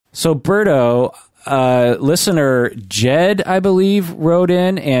So, Berto, listener Jed, I believe, wrote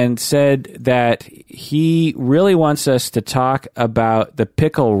in and said that he really wants us to talk about the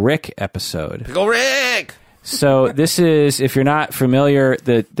Pickle Rick episode. Pickle Rick! So this is, if you're not familiar,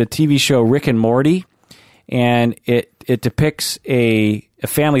 the TV show Rick and Morty, and it depicts a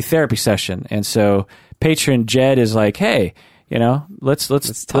family therapy session. And so patron Jed is like, hey, let's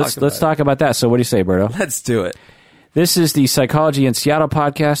talk about that. So what do you say, Berto? Let's do it. This is the Psychology in Seattle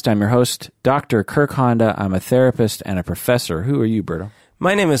podcast. I'm your host, Dr. Kirk Honda. I'm a therapist and a professor. Who are you, Berto?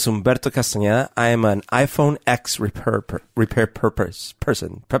 My name is Humberto Castañeda. I am an iPhone X repair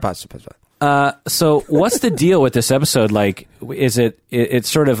person. So what's the deal with this episode? Like, is it's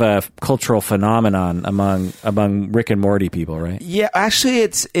sort of a cultural phenomenon among Rick and Morty people, right? Yeah, actually,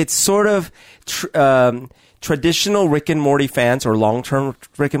 it's sort of traditional Rick and Morty fans or long-term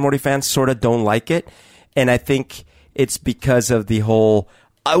Rick and Morty fans sort of don't like it, and I think it's because of the whole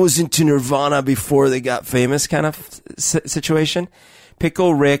 "I was into Nirvana before they got famous" kind of situation.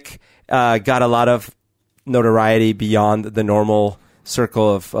 Pickle Rick got a lot of notoriety beyond the normal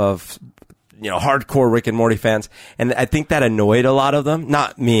circle of hardcore Rick and Morty fans, and I think that annoyed a lot of them.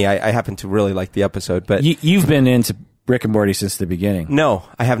 Not me. I happen to really like the episode, but you've been into Rick and Morty since the beginning. No,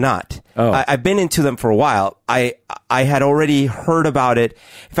 I have not. Oh. I've been into them for a while. I had already heard about it.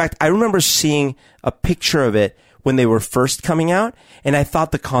 In fact, I remember seeing a picture of it when they were first coming out, and I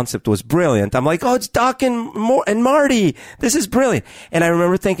thought the concept was brilliant. I'm like, oh, it's Doc and Marty. This is brilliant. And I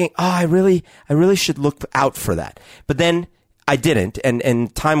remember thinking, oh, I really should look out for that. But then I didn't,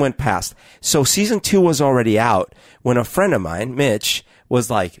 and time went past. So season 2 was already out when a friend of mine, Mitch,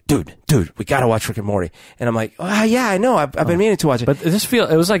 was like, dude, we gotta watch Rick and Morty. And I'm like, oh yeah, I know. I've been meaning to watch it. But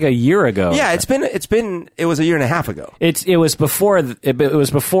it was like a year ago. Yeah, it was a year and a half ago. It was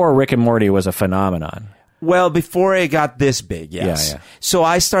before Rick and Morty was a phenomenon. Well, before it got this big, yes. Yeah. So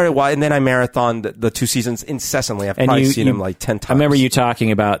I started watching, and then I marathoned the 2 seasons incessantly. I've probably seen them like 10 times. I remember you talking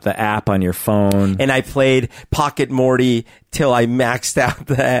about the app on your phone. And I played Pocket Morty till I maxed out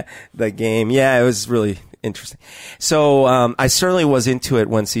the game. Yeah, it was really interesting. So I certainly was into it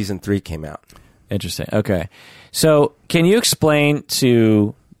when season 3 came out. Interesting. Okay. So can you explain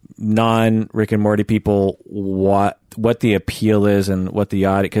to non-Rick and Morty people what the appeal is and what the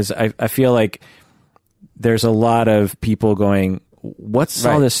audience... Because I feel like there's a lot of people going, what's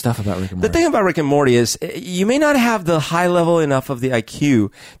all this stuff about Rick and Morty? The thing about Rick and Morty is you may not have the high level enough of the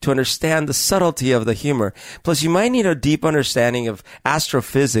IQ to understand the subtlety of the humor. Plus, you might need a deep understanding of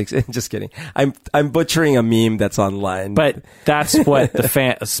astrophysics. Just kidding. I'm butchering a meme that's online. But that's what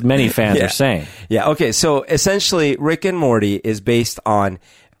many fans are saying. Yeah. Okay. So essentially, Rick and Morty is based on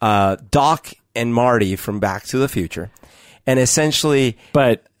Doc and Marty from Back to the Future. And essentially...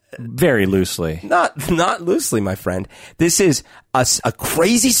 But... very loosely. Not loosely, my friend. This is a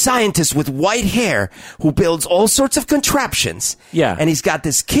crazy scientist with white hair who builds all sorts of contraptions. Yeah. And he's got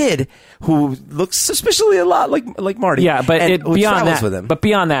this kid who looks suspiciously a lot like Marty. Yeah, but beyond that, with him. But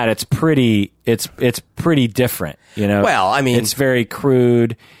beyond that, it's pretty different, Well, I mean, it's very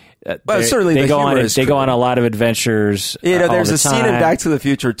crude. But certainly they go on a lot of adventures. There's a scene in Back to the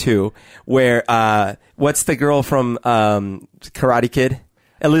Future too where what's the girl from Karate Kid?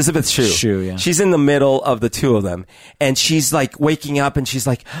 Elizabeth Shue. Yeah. She's in the middle of the two of them, and she's like waking up, and she's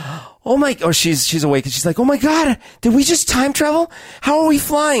like, "Oh my!" Or she's awake, and she's like, "Oh my God, did we just time travel? How are we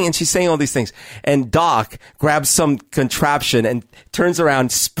flying?" And she's saying all these things, and Doc grabs some contraption and turns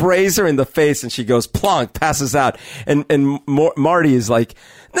around, sprays her in the face, and she goes plonk, passes out, and Marty is like,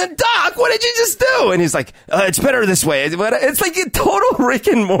 "Doc, what did you just do?" And he's like, "It's better this way." It's like a total Rick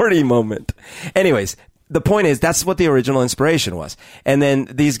and Morty moment. Anyways. The point is, that's what the original inspiration was. And then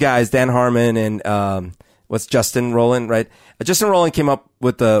these guys, Dan Harmon and, what's Justin Roiland, right? Justin Roiland came up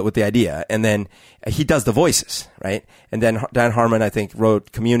with the idea, and then he does the voices, right? And then Dan Harmon, I think,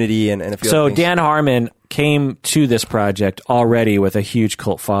 wrote Community and a few other things. So Dan Harmon came to this project already with a huge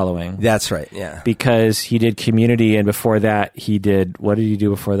cult following. That's right, yeah. Because he did Community, and before that, what did he do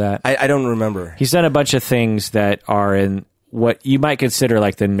before that? I don't remember. He's done a bunch of things that are in what you might consider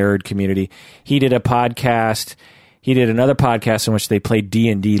like the nerd community. He did a podcast. He did another podcast in which they played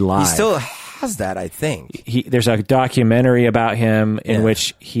D&D live. He still has that, I think. There's a documentary about him in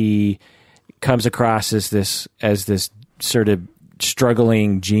which he comes across as this sort of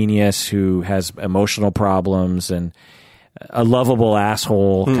struggling genius who has emotional problems and a lovable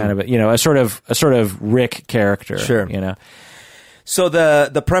asshole, kind of a sort of Rick character. Sure. So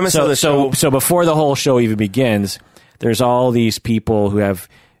the premise of the show. So before the whole show even begins, there's all these people who have,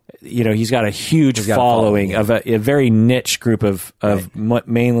 he's got a huge following of a very niche group of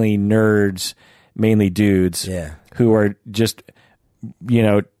mainly nerds, mainly dudes, who are just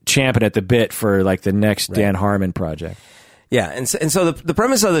champing at the bit for like the next Dan Harmon project. Yeah, and so the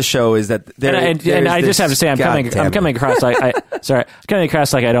premise of the show is that and I just have to say I'm coming across like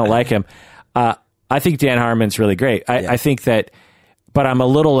I don't like him. I think Dan Harmon's really great. I think that, but I'm a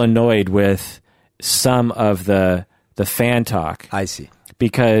little annoyed with some of the fan talk. I see.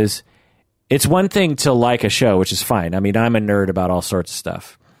 Because it's one thing to like a show, which is fine. I mean, I'm a nerd about all sorts of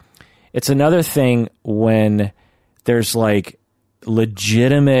stuff. It's another thing when there's like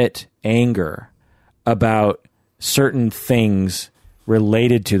legitimate anger about certain things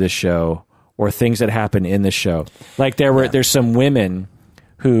related to the show or things that happen in the show. Like there's some women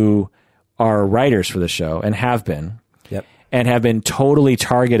who are writers for the show and have been, and have been totally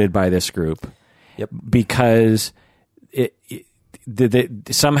targeted by this group, because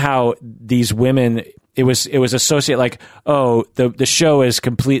somehow these women, it was associated like, oh, the show is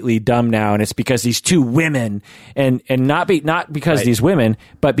completely dumb now, and it's because these two women, and not because these women,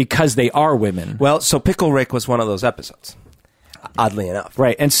 but because they are women. Well, so Pickle Rick was one of those episodes, oddly enough.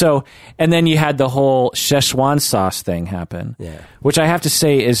 Right. And then you had the whole Szechuan sauce thing happen, which I have to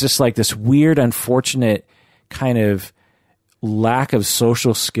say is just like this weird, unfortunate kind of lack of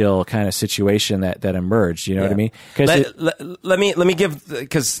social skill kind of situation that emerged. You know what I mean? Let me give,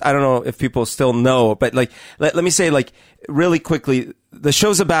 because I don't know if people still know, but like let me say like really quickly, the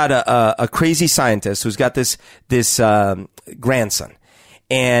show's about a crazy scientist who's got this grandson.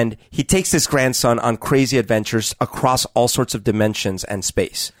 And he takes this grandson on crazy adventures across all sorts of dimensions and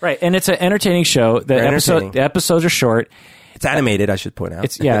space. Right, and it's an entertaining show. The episodes are short. It's animated, I should point out.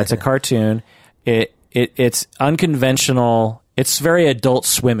 It's a cartoon. It's unconventional. It's very Adult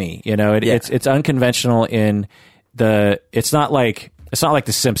Swimmy. It's unconventional in it's not like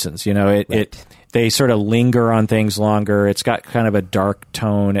The Simpsons. They sort of linger on things longer. It's got kind of a dark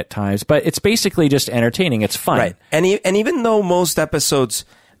tone at times, but it's basically just entertaining. It's fun. Right. And even though most episodes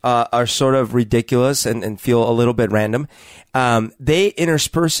are sort of ridiculous and feel a little bit random, they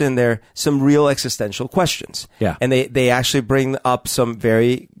intersperse in there some real existential questions. Yeah. And they actually bring up some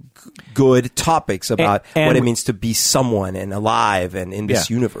very good topics about what it means to be someone and alive and in this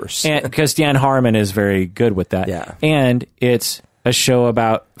universe. And because Dan Harmon is very good with that. Yeah. And it's a show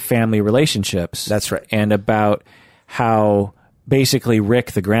about family relationships. That's right. And about how basically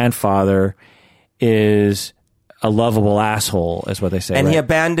Rick, the grandfather, is a lovable asshole, is what they say. And right?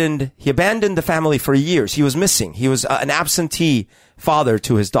 he abandoned the family for years. He was missing. He was an absentee father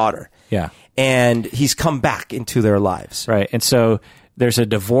to his daughter. Yeah. And he's come back into their lives. Right. And so there's a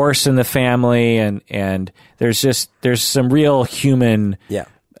divorce in the family, and there's some real human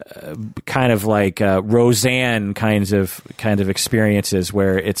kind of like Roseanne kinds of experiences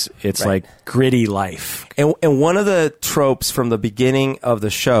where it's like gritty life. And one of the tropes from the beginning of the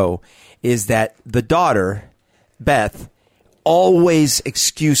show is that the daughter, Beth, always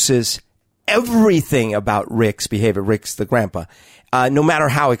excuses everything about Rick's behavior. Rick's the grandpa, no matter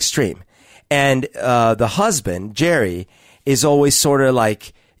how extreme. And the husband, Jerry, is always sort of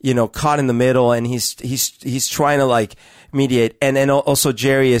like, caught in the middle, and he's trying to like mediate. And then also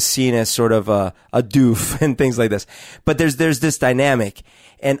Jerry is seen as sort of a doof and things like this. But there's this dynamic,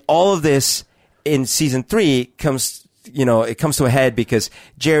 and all of this in season 3 comes to a head because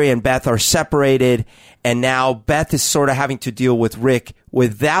Jerry and Beth are separated, and now Beth is sort of having to deal with Rick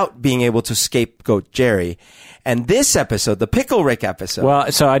without being able to scapegoat Jerry. And this episode, the Pickle Rick episode.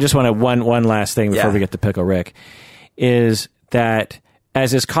 Well, so I just want to one last thing before we get to Pickle Rick, is that,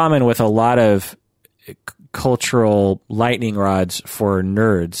 as is common with a lot of cultural lightning rods for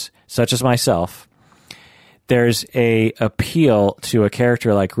nerds, such as myself, there's a appeal to a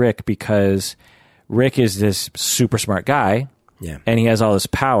character like Rick because Rick is this super smart guy, and he has all this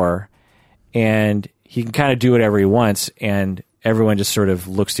power, and he can kind of do whatever he wants, and everyone just sort of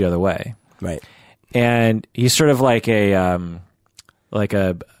looks the other way. Right. And he's sort of like a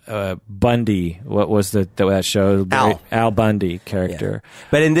Bundy. What was that show? Al Bundy character. Yeah.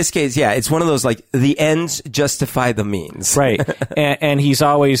 But in this case, it's one of those like the ends justify the means. Right. and he's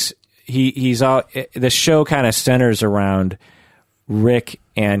always the show kind of centers around Rick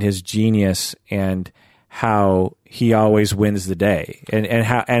and his genius and how he always wins the day, and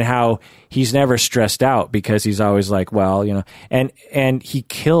how he's never stressed out because he's always like, well, and he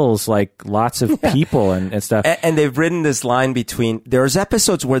kills like lots of people and stuff. And they've written this line between, there's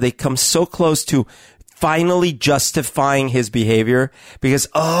episodes where they come so close to finally justifying his behavior because,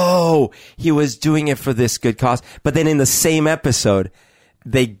 he was doing it for this good cause. But then in the same episode,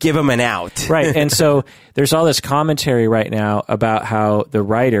 they give him an out. Right. And so there's all this commentary right now about how the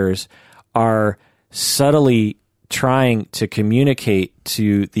writers are subtly trying to communicate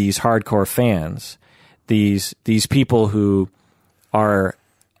to these hardcore fans, these people who are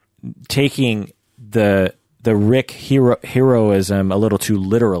taking the Rick heroism a little too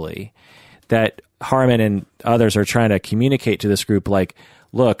literally. That Harmon and others are trying to communicate to this group, like,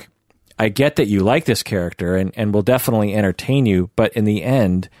 look, I get that you like this character and will definitely entertain you, but in the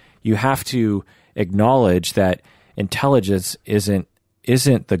end, you have to acknowledge that intelligence isn't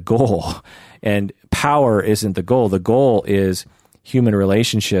the goal, and power isn't the goal. The goal is human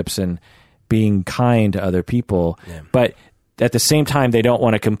relationships and being kind to other people. Yeah. But at the same time, they don't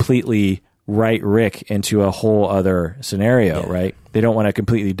want to completely write Rick into a whole other scenario, right? They don't want to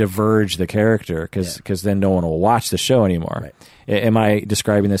completely diverge the character because then no one will watch the show anymore. Right. Am I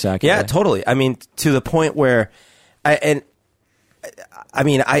describing this accurately? Yeah, totally. I mean, to the point where like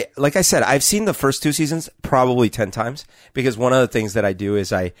I said, I've seen the first 2 seasons probably 10 times because one of the things that I do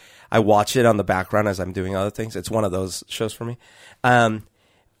is I watch it on the background as I'm doing other things. It's one of those shows for me. And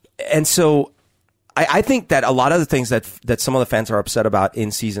so I think that a lot of the things that some of the fans are upset about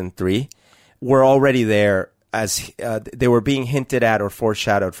in season 3 were already there as they were being hinted at or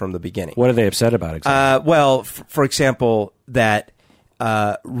foreshadowed from the beginning. What are they upset about exactly? Well, for example, that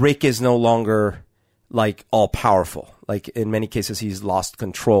Rick is no longer like all powerful. Like in many cases, he's lost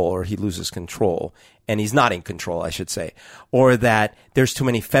control or he loses control, and he's not in control, I should say. Or that there's too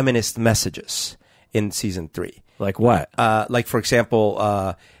many feminist messages in season 3. Like what? Like for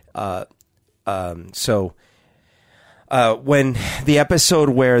example, when the episode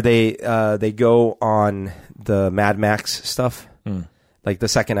where they go on the Mad Max stuff, like the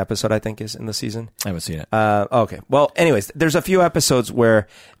second episode I think is in the season. I haven't seen it. Okay. Well, anyways, there's a few episodes where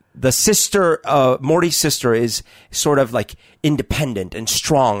the sister, Morty's sister, is sort of like independent and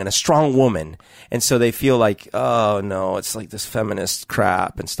strong and a strong woman, and so they feel like, oh no, it's like this feminist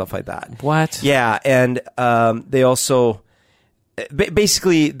crap and stuff like that. What? Yeah, and they also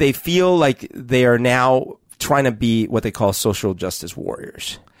basically they feel like they are now trying to be what they call social justice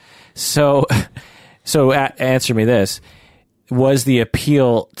warriors. So answer me this. Was the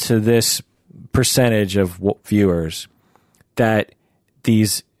appeal to this percentage of viewers that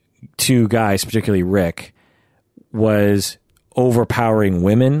these 2 guys, particularly Rick, was overpowering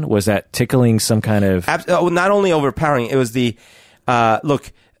women? Was that tickling some kind of... Not only overpowering, it was the...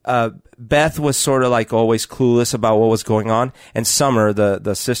 Beth was sort of like always clueless about what was going on, and Summer,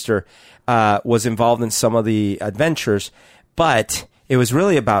 the sister, was involved in some of the adventures, but it was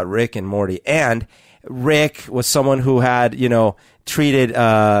really about Rick and Morty. And Rick was someone who had, treated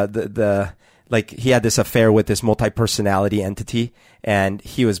like he had this affair with this multi-personality entity, and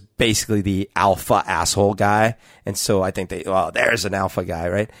he was basically the alpha asshole guy. And so I think there's an alpha guy,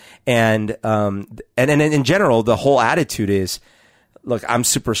 right? And in general, the whole attitude is, look, I'm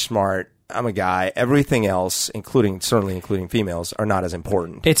super smart. I'm a guy. Everything else, including females, are not as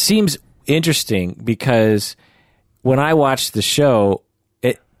important. It seems interesting because when I watch the show,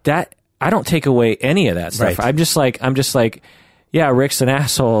 I don't take away any of that stuff. Right. I'm just like, yeah, Rick's an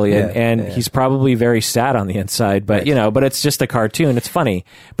asshole, and he's probably very sad on the inside. But right. But it's just a cartoon. It's funny.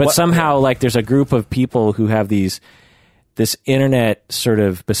 But somehow, like, there's a group of people who have this internet sort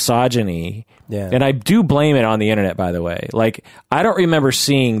of misogyny. Yeah. And I do blame it on the internet, by the way. Like, I don't remember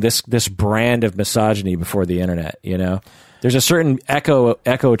seeing this brand of misogyny before the internet, There's a certain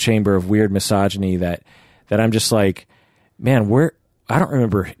echo chamber of weird misogyny that I'm just like, man, I don't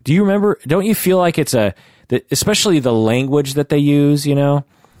remember. Do you remember? Don't you feel like it's especially the language that they use, and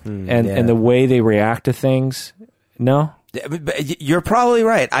the way they react to things? No? You're probably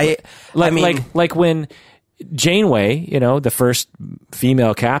right. Like when Janeway, the first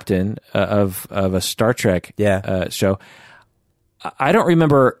female captain of a Star Trek show. I don't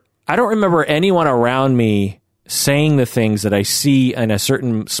remember anyone around me saying the things that I see in a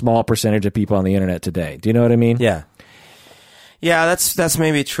certain small percentage of people on the internet today. Do you know what I mean? Yeah. Yeah, that's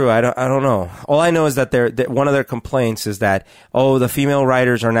maybe true. I don't know. All I know is that one of their complaints is that the female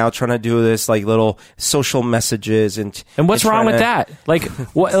writers are now trying to do this like little social messages and what's wrong with that? Like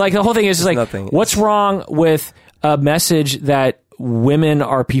like the whole thing is like nothing. What's wrong with a message that women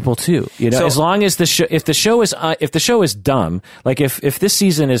are people too? So, as long as if the show is dumb, like if this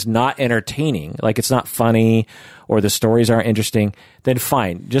season is not entertaining, like it's not funny or the stories aren't interesting, then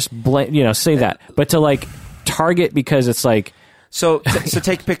fine, just say that. But to like target because it's like. So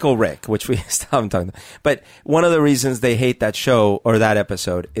take Pickle Rick, which we still haven't talked about. But one of the reasons they hate that show or that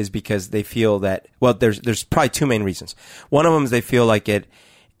episode is because they feel that, well, there's probably 2 main reasons. One of them is they feel like it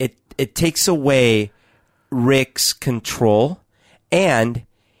takes away Rick's control, and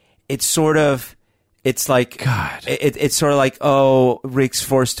it sort of It's like, God. It's sort of like, oh, Rick's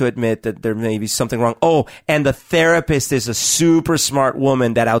forced to admit that there may be something wrong. Oh, and the therapist is a super smart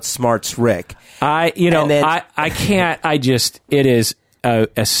woman that outsmarts Rick. I can't, it is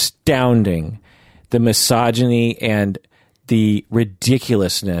astounding, the misogyny and the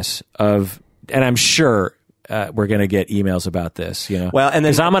ridiculousness of, and I'm sure we're going to get emails about this, Well, and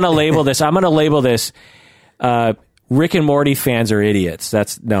then, 'cause I'm going to label this, Rick and Morty fans are idiots. I'm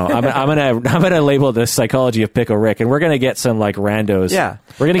gonna label this Psychology of Pickle Rick, and we're gonna get some like randos. Yeah,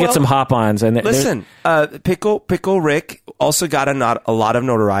 we're gonna get some hop-ons. And listen, Pickle Rick also got a lot of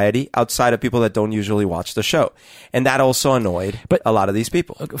notoriety outside of people that don't usually watch the show, and that also annoyed a lot of these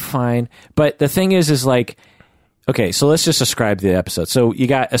people. Fine, but the thing is like, okay, so let's just describe the episode. So you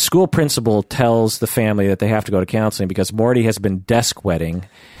got a school principal tells the family that they have to go to counseling because Morty has been desk wetting,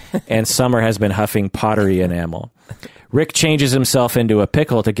 and Summer has been huffing pottery enamel. Rick changes himself into a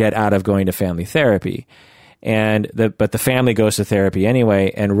pickle to get out of going to family therapy, but the family goes to therapy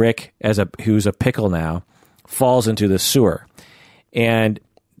anyway. And Rick, who's a pickle now, falls into the sewer, and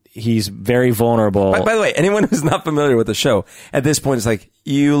he's very vulnerable. By the way, anyone who's not familiar with the show at this point is like,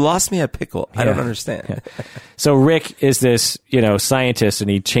 you lost me at pickle. I don't understand. Yeah. So Rick is this scientist, and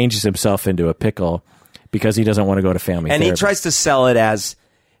he changes himself into a pickle because he doesn't want to go to family therapy. And he tries to sell it as,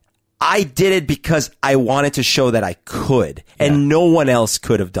 I did it because I wanted to show that I could, and no one else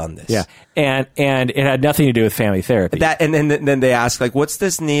could have done this. Yeah, and it had nothing to do with family therapy. And then they ask, like, what's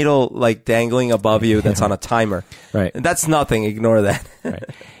this needle like dangling above you that's on a timer? Right. And that's nothing. Ignore that. Right.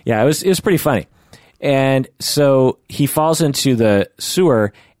 Yeah, it was pretty funny. And so he falls into the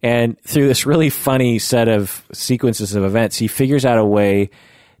sewer, and through this really funny set of sequences of events, he figures out a way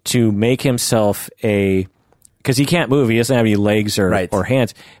to make himself because he can't move. He doesn't have any legs or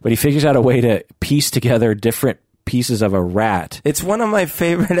hands, but he figures out a way to piece together different pieces of a rat. It's one of my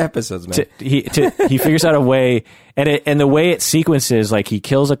favorite episodes, man. He figures out a way, and the way it sequences, like he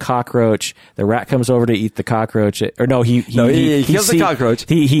kills a cockroach, the rat comes over to eat the cockroach, or no, he kills the cockroach.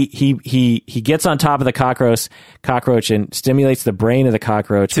 He gets on top of the cockroach and stimulates the brain of the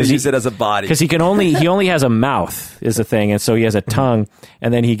cockroach to use it as a body, because he only has a mouth is the thing, and so he has a tongue,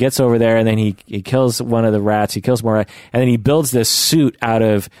 and then he gets over there and then he kills one of the rats, he kills more rats, and then he builds this suit out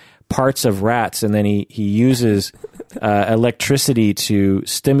of parts of rats, and then he uses electricity to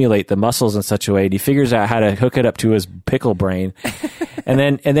stimulate the muscles in such a way, and he figures out how to hook it up to his pickle brain, and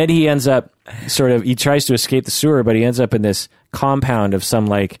then he ends up he tries to escape the sewer, but he ends up in this compound of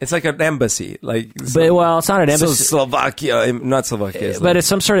some it's like an embassy, it's not an embassy. So not Slovakia, but it's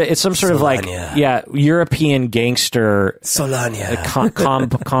some sort of Solania. like European gangster Solania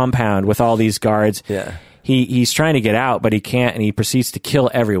compound with all these guards. Yeah. He's trying to get out, but he can't, and he proceeds to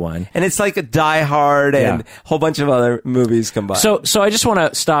kill everyone. And it's like a Die Hard and a whole bunch of other movies combined. So I just want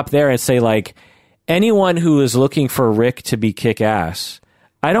to stop there and say, like, anyone who is looking for Rick to be kick-ass,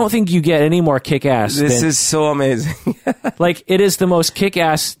 I don't think you get any more kick-ass. This is so amazing. Like, it is the most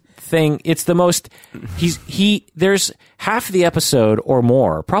kick-ass thing. It's the most... There's half the episode or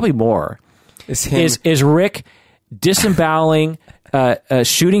more, probably more, is Rick disemboweling...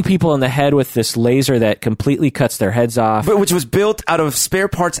 shooting people in the head with this laser that completely cuts their heads off. Which was built out of spare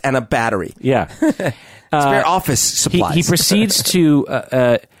parts and a battery. Yeah. Spare office supplies. He proceeds to,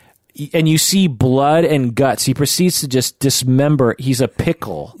 and you see blood and guts. He proceeds to just dismember. He's a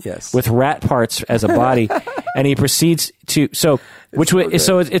pickle with rat parts as a body. And he proceeds to,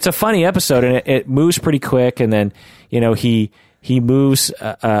 it's a funny episode, and it moves pretty quick. And then, he moves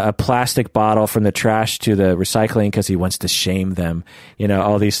a plastic bottle from the trash to the recycling because he wants to shame them,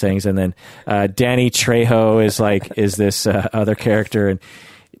 all these things. And then Danny Trejo is this other character, and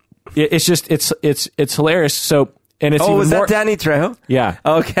it's hilarious. So, and it's was that Danny Trejo? Yeah.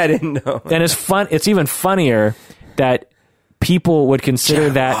 Okay, I didn't know. And it's fun. It's even funnier that people would consider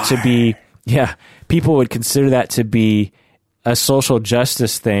that to be a social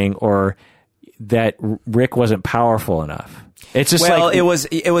justice thing, or that Rick wasn't powerful enough. It's just now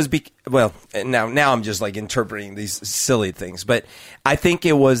I'm just like interpreting these silly things, but I think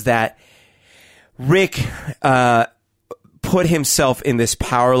it was that Rick put himself in this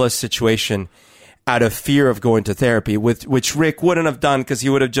powerless situation out of fear of going to therapy, which Rick wouldn't have done because he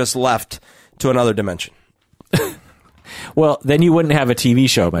would have just left to another dimension. Well, then you wouldn't have a TV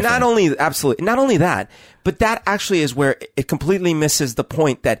show, my friend. Not only that, but that actually is where it completely misses the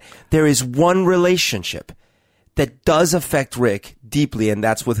point that there is one relationship that does affect Rick deeply, and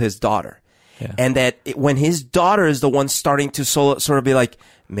that's with his daughter. Yeah. And that when his daughter is the one starting to sort of be like,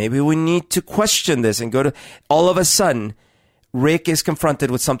 maybe we need to question this and all of a sudden, Rick is confronted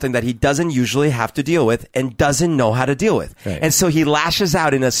with something that he doesn't usually have to deal with and doesn't know how to deal with. Right. And so he lashes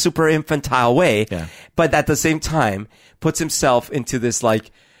out in a super infantile way. Yeah. but at the same time puts himself into this like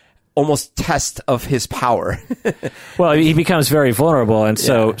almost test of his power. Well, he becomes very vulnerable, and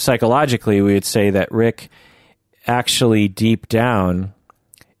so psychologically, we would say that Rick actually deep down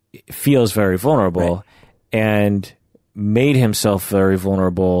feels very vulnerable and made himself very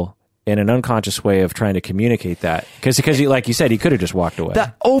vulnerable in an unconscious way of trying to communicate that. Because he, like you said, he could have just walked away.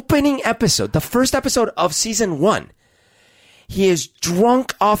 The opening episode, the first episode of season 1, he is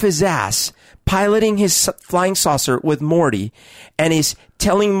drunk off his ass, piloting his flying saucer with Morty, and he's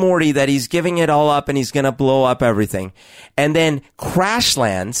telling Morty that he's giving it all up and he's going to blow up everything. And then crash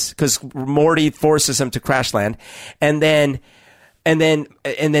lands, because Morty forces him to crash land. And then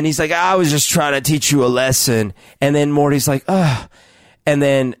he's like, I was just trying to teach you a lesson. And then Morty's like, ugh. And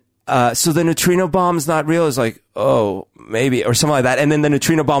then, so the neutrino bomb's not real. It's like, oh, maybe, or something like that. And then the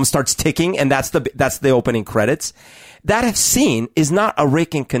neutrino bomb starts ticking, and that's the opening credits. That scene is not a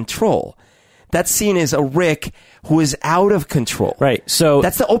Rick in control. That scene is a Rick who is out of control. Right. So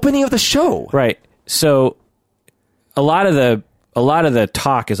that's the opening of the show. Right. So a lot of the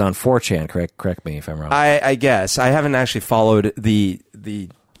talk is on 4chan. Correct me if I'm wrong. I guess I haven't actually followed the.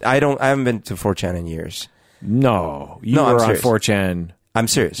 I haven't been to 4chan in years. No, you were on 4chan. I'm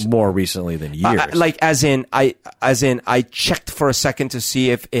serious. More recently than years. As in, I checked for a second to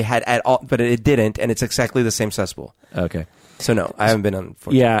see if it had at all, but it didn't, and it's exactly the same cesspool. Okay. So no, I haven't been on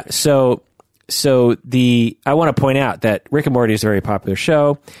 4chan. Yeah. So I want to point out that Rick and Morty is a very popular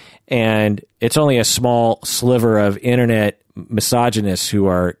show, and it's only a small sliver of internet misogynists who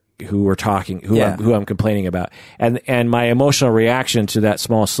are talking, who I'm complaining about. And my emotional reaction to that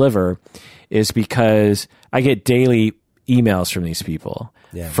small sliver is because I get daily emails from these people.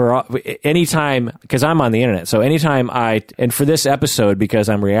 Yeah. For anytime, because I'm on the internet, so anytime and for this episode, because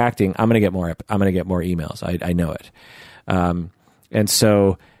I'm reacting, I'm gonna get more emails. I know it. And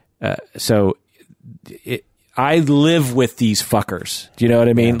so I live with these fuckers. Do you know what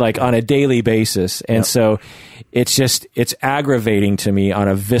I mean? Like on a daily basis. And so it's aggravating to me on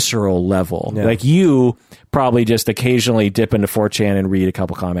a visceral level. Yeah. Like you probably just occasionally dip into 4chan and read a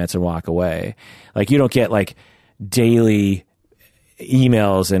couple comments and walk away. Like you don't get like daily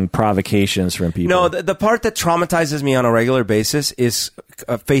emails and provocations from people. No, the part that traumatizes me on a regular basis is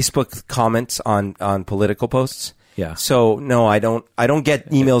Facebook comments on political posts. Yeah. So no, I don't get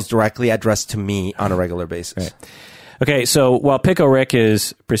emails directly addressed to me on a regular basis. Right. Okay. So while Pickle Rick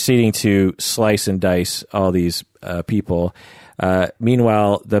is proceeding to slice and dice all these people,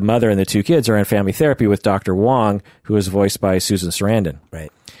 meanwhile, the mother and the 2 kids are in family therapy with Dr. Wong, who is voiced by Susan Sarandon.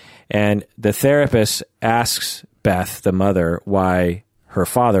 Right. And the therapist asks Beth, the mother, why her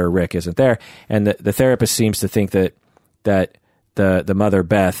father, Rick, isn't there. And the therapist seems to think that the mother,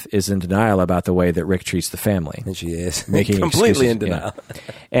 Beth, is in denial about the way that Rick treats the family. And she is. Making completely excuses. in denial.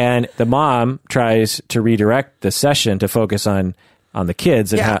 Yeah. And the mom tries to redirect the session to focus on the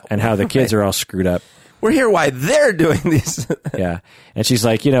kids and how the kids are all screwed up. We're here why they're doing this. Yeah. And she's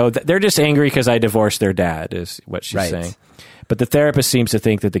like, they're just angry because I divorced their dad, is what she's saying. But the therapist seems to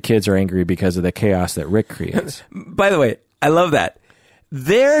think that the kids are angry because of the chaos that Rick creates. By the way, I love that.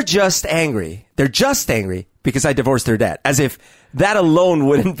 They're just angry. They're just angry because I divorced their dad. As if that alone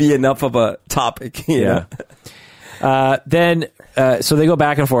wouldn't be enough of a topic. You know? Then so they go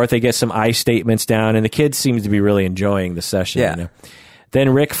back and forth. They get some I statements down, and the kids seem to be really enjoying the session. Yeah.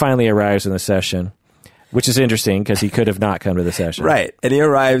 Then Rick finally arrives in the session, which is interesting because he could have not come to the session. Right. And he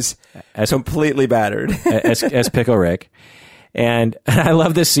arrives as completely battered. as Pickle Rick. And I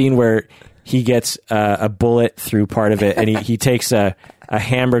love this scene where he gets a bullet through part of it, and he takes a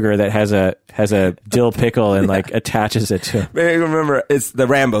hamburger that has a dill pickle and like attaches it to him. Remember, it's the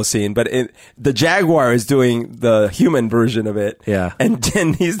Rambo scene, but the Jaguar is doing the human version of it. Yeah. And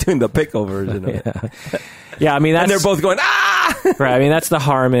then he's doing the pickle version of it. Yeah, I mean, and they're both going, ah! Right. I mean, that's the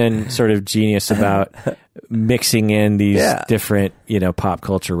Harmon sort of genius about mixing in these different, pop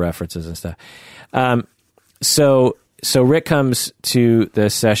culture references and stuff. So Rick comes to the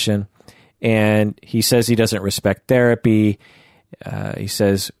session and he says he doesn't respect therapy. He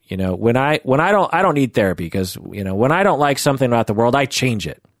says, when I don't need therapy because, when I don't like something about the world, I change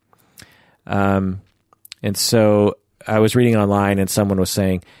it. And so I was reading online and someone was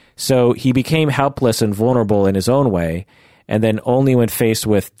saying, so he became helpless and vulnerable in his own way. And then only when faced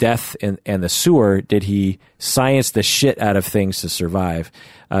with death and the sewer did he science the shit out of things to survive.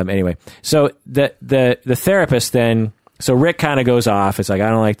 Anyway, so the therapist then, so Rick kind of goes off. It's like, I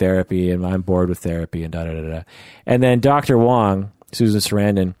don't like therapy and I'm bored with therapy and da-da-da-da. And then Dr. Wong, Susan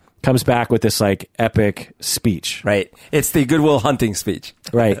Sarandon, comes back with this like epic speech. Right. It's the Good Will Hunting speech.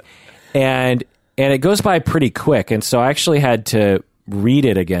 Right. And it goes by pretty quick. And so I actually had to read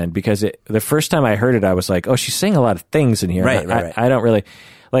it again because the first time I heard it, I was like, oh, she's saying a lot of things in here. Right. I don't really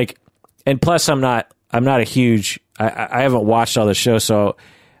like, and plus I'm not a huge, I haven't watched all the show. So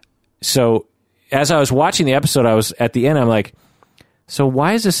as I was watching the episode, I was at the end, I'm like, so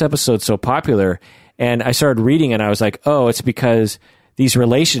why is this episode so popular? And I started reading and I was like, oh, it's because these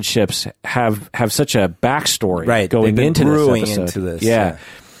relationships have such a backstory going into this episode. Into this. Yeah.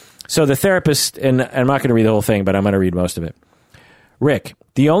 So the therapist, and I'm not going to read the whole thing, but I'm going to read most of it. Rick,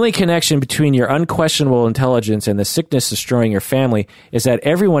 the only connection between your unquestionable intelligence and the sickness destroying your family is that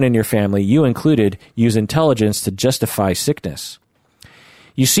everyone in your family, you included, use intelligence to justify sickness.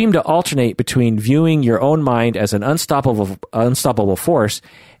 You seem to alternate between viewing your own mind as an unstoppable force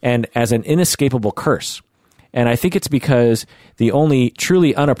and as an inescapable curse. And I think it's because the only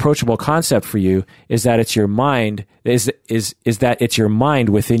truly unapproachable concept for you is that it's your mind is that it's your mind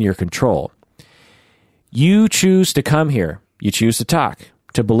within your control. You choose to come here. You choose to talk,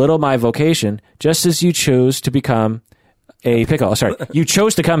 to belittle my vocation, just as you chose to become a pickle. Sorry, you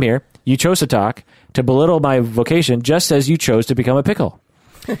chose to come here. You chose to talk, to belittle my vocation, just as you chose to become a pickle.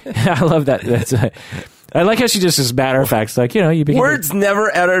 I love that. I like how she just is matter of fact. Like, you became words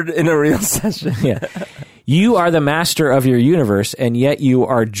never uttered in a real session. Yeah. You are the master of your universe, and yet you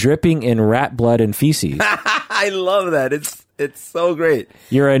are dripping in rat blood and feces. I love that. It's so great.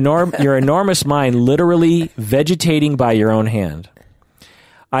 Your enormous mind literally vegetating by your own hand.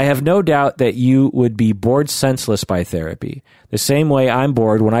 I have no doubt that you would be bored senseless by therapy, the same way I'm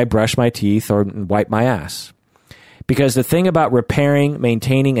bored when I brush my teeth or wipe my ass. Because the thing about repairing,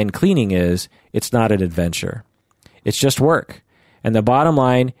 maintaining, and cleaning is, it's not an adventure. It's just work. And the bottom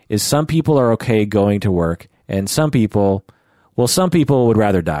line is some people are okay going to work, and some people would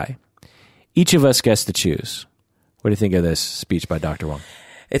rather die. Each of us gets to choose. What do you think of this speech by Dr. Wong?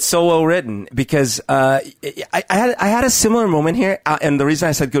 It's so well written because I had a similar moment here, and the reason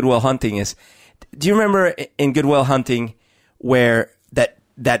I said Good Will Hunting is, do you remember in Good Will Hunting where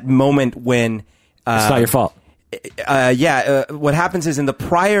that moment when it's not your fault? What happens is in the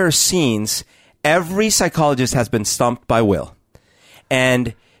prior scenes, every psychologist has been stumped by Will.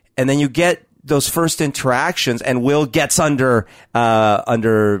 And then you get those first interactions, and Will gets under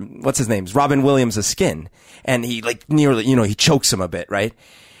what's his name, Robin Williams' skin, and he nearly, he chokes him a bit, right?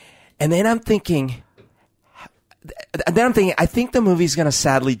 And then I'm thinking, I think the movie's gonna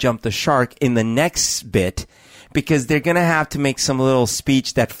sadly jump the shark in the next bit because they're gonna have to make some little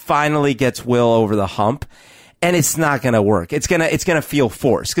speech that finally gets Will over the hump. And it's not gonna work. It's gonna feel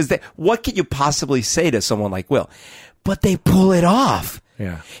forced because what could you possibly say to someone like Will? But they pull it off.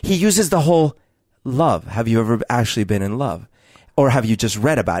 Yeah. He uses the whole love. Have you ever actually been in love? Or have you just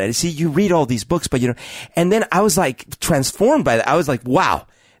read about it? See, you read all these books, but and then I was transformed by that. I was like, wow,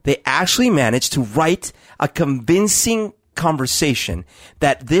 they actually managed to write a convincing conversation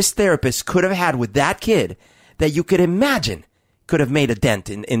that this therapist could have had with that kid that you could imagine could have made a dent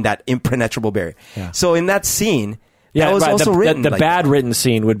in that impenetrable barrier. Yeah. So in that scene, that was also written. The bad written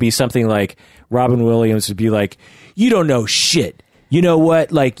scene would be something like Robin Williams would be like, "You don't know shit. You know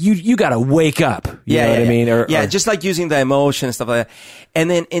what? Like you got to wake up." You know what I mean? Or just like using the emotion and stuff like that. And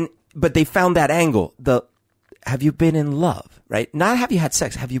then but they found that angle. Have you been in love? Right? Not have you had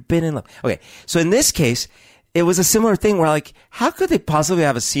sex? Have you been in love? Okay. So in this case, it was a similar thing where how could they possibly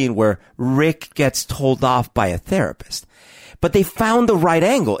have a scene where Rick gets told off by a therapist? But they found the right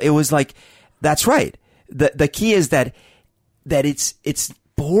angle. It was like, that's right. The key is that it's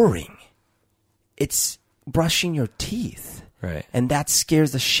boring. It's brushing your teeth. Right. And that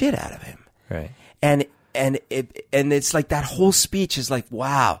scares the shit out of him. Right. And it's like that whole speech is like,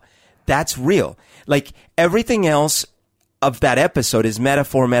 wow, that's real. Like everything else of that episode is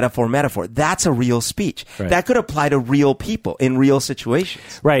metaphor, metaphor, metaphor. That's a real speech. Right. That could apply to real people in real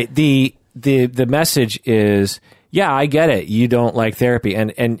situations. Right. The message is, yeah, I get it. You don't like therapy,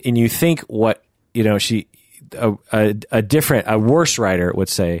 and you think what a worse writer would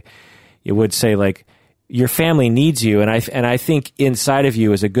say. It would say like, your family needs you, and I think inside of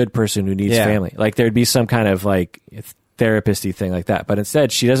you is a good person who needs family. Like there'd be some kind of like therapist-y thing like that, but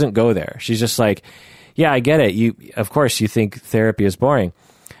instead she doesn't go there. She's just like, yeah, I get it. Of course you think therapy is boring.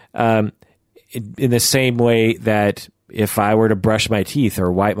 In the same way that if I were to brush my teeth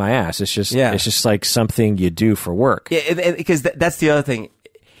or wipe my ass, it's just like something you do for work. Yeah, because that's the other thing.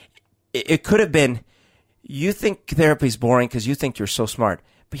 It could have been, you think therapy is boring because you think you're so smart,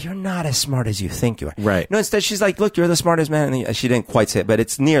 but you're not as smart as you think you are. Right. No, instead she's like, look, you're the smartest man. And she didn't quite say it, but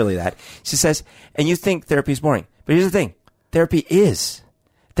it's nearly that. She says, and you think therapy is boring. But here's the thing. Therapy is.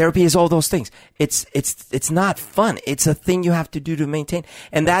 Therapy is all those things. It's not fun. It's a thing you have to do to maintain.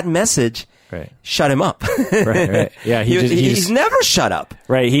 And that message shut him up. Right. Yeah, he's never shut up.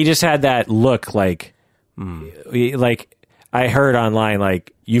 Right. He just had that look like I heard online,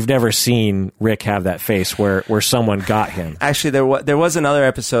 like, you've never seen Rick have that face where someone got him. Actually, there was another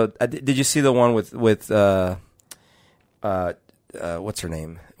episode. Did you see the one with what's her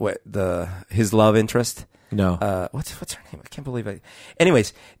name? His love interest? No. What's her name? I can't believe it.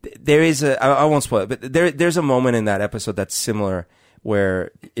 Anyways, there is I won't spoil it, but there's a moment in that episode that's similar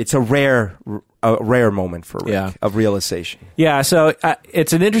where it's a rare moment for Rick of realization. Yeah. So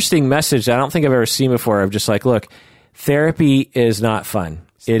it's an interesting message that I don't think I've ever seen before, of just like, look, therapy is not fun.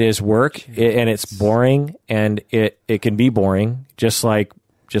 It is work, and it's boring, and it can be boring, just like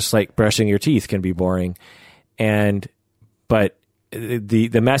brushing your teeth can be boring. But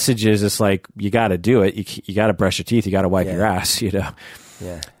the message is, it's like, you got to do it. You got to brush your teeth. You got to wipe your ass. You know.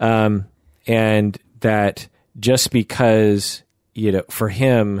 Yeah. And that just because, you know, for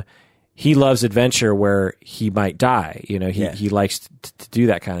him, he loves adventure where he might die. You know, he likes to do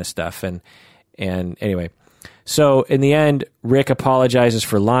that kind of stuff. And anyway. So in the end, Rick apologizes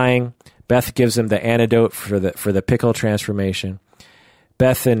for lying. Beth gives him the antidote for the pickle transformation.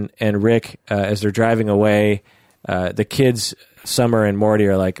 Beth and Rick, as they're driving away, the kids, Summer and Morty,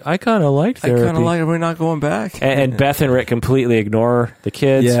 are like, I kind of like therapy. I kind of like it. We're not going back. And Beth and Rick completely ignore the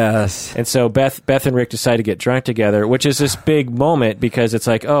kids. Yes. And so Beth and Rick decide to get drunk together, which is this big moment, because it's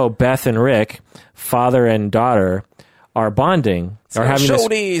like, oh, Beth and Rick, father and daughter, are bonding, are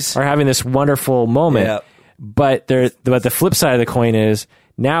having this wonderful moment. Yep. But the flip side of the coin is,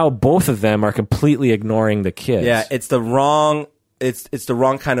 now both of them are completely ignoring the kids. Yeah, it's the wrong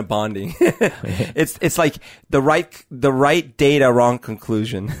kind of bonding. It's like the right data, wrong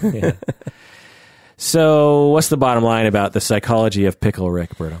conclusion. Yeah. So what's the bottom line about the psychology of Pickle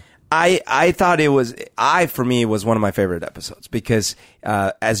Rick, Berto? I thought it was one of my favorite episodes, because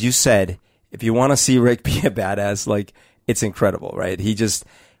as you said, if you want to see Rick be a badass, like, it's incredible, right?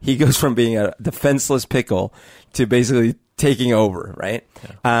 He goes from being a defenseless pickle to basically taking over, right?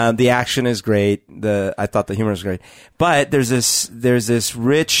 Yeah. The action is great. I thought the humor was great, but there's this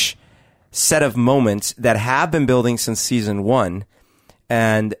rich set of moments that have been building since season 1,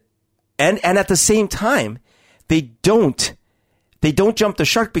 and at the same time, they don't jump the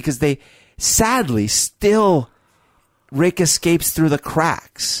shark, because they sadly still, Rick escapes through the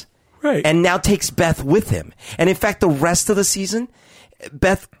cracks, right? And now takes Beth with him, and in fact, the rest of the season,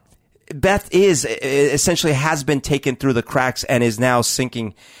 Beth is essentially has been taken through the cracks and is now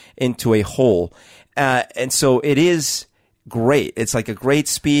sinking into a hole. And so it is great. It's like a great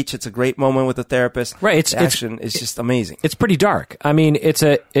speech. It's a great moment with the therapist. Right. The action is just amazing. It's pretty dark. I mean, it's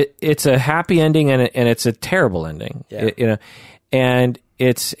a happy ending, and it's a terrible ending. Yeah. You know, and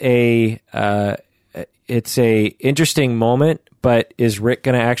it's a interesting moment, but is Rick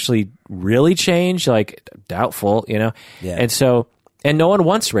going to actually really change? Like, doubtful, you know? Yeah. And no one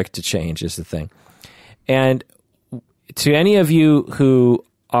wants Rick to change, is the thing. And to any of you who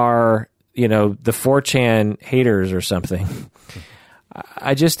are, you know, the 4chan haters or something,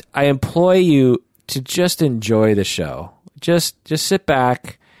 I implore you to just enjoy the show. Just sit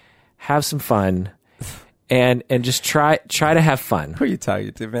back, have some fun, and just try to have fun. Who are you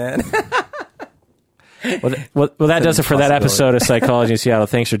talking to, man? Well, that does it for that episode of Psychology in Seattle.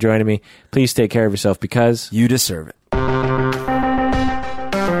 Thanks for joining me. Please take care of yourself, because you deserve it.